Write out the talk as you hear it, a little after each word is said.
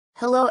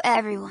Hello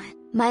everyone,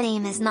 my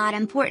name is not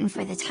important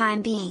for the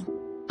time being.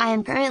 I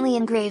am currently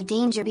in grave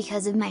danger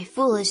because of my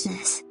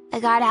foolishness. I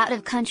got out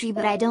of country,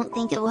 but I don't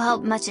think it will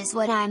help much, as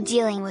what I am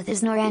dealing with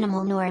is nor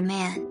animal nor a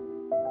man.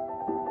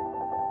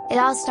 It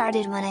all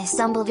started when I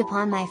stumbled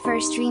upon my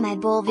first Dream My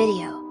Bowl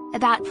video,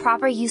 about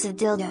proper use of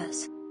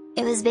dildos.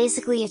 It was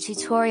basically a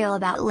tutorial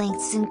about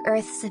lengths and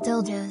girths of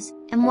dildos,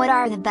 and what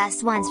are the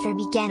best ones for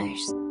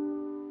beginners.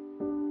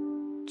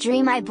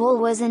 Dream My Bowl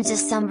wasn't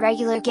just some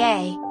regular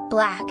gay,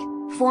 black,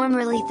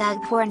 formerly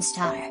thug porn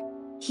star.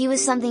 He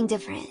was something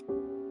different.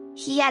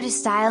 He had a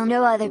style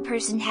no other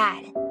person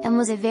had, and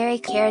was a very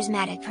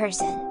charismatic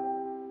person.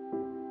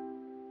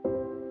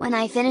 When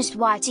I finished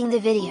watching the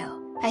video,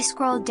 I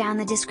scrolled down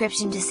the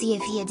description to see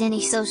if he had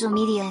any social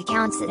media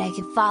accounts that I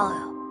could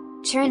follow.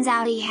 Turns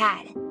out he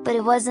had, but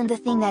it wasn't the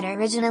thing that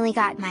originally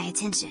got my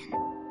attention.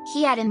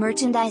 He had a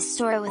merchandise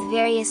store with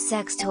various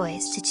sex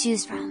toys to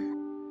choose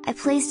from. I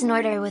placed an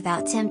order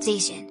without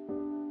temptation.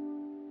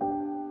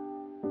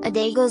 A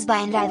day goes by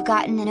and I've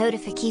gotten a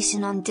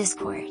notification on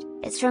Discord.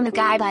 It's from a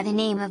guy by the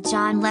name of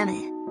John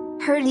Lemon.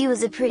 Heard he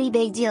was a pretty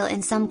big deal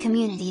in some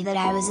community that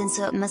I was in,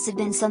 so it must have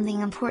been something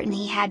important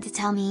he had to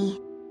tell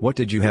me. What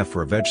did you have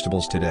for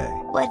vegetables today?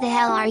 What the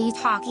hell are you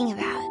talking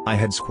about? I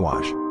had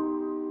squash.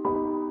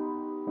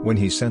 When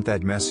he sent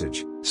that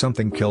message,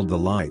 something killed the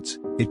lights.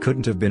 It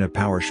couldn't have been a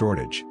power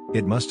shortage,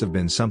 it must have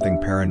been something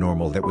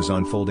paranormal that was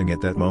unfolding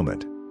at that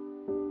moment.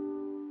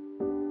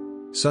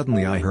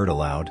 Suddenly I heard a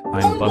loud,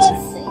 "I'm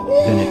buzzing."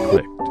 Then it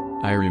clicked.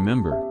 I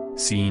remember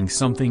seeing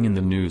something in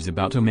the news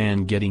about a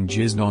man getting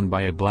jizzed on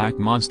by a black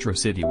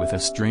monstrosity with a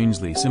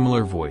strangely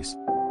similar voice.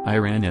 I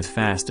ran as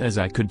fast as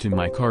I could to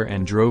my car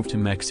and drove to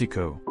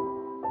Mexico.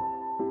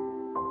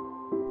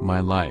 My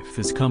life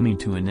is coming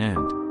to an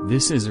end.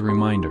 This is a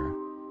reminder.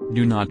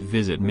 Do not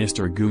visit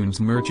Mr. Goon's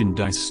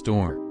merchandise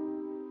store.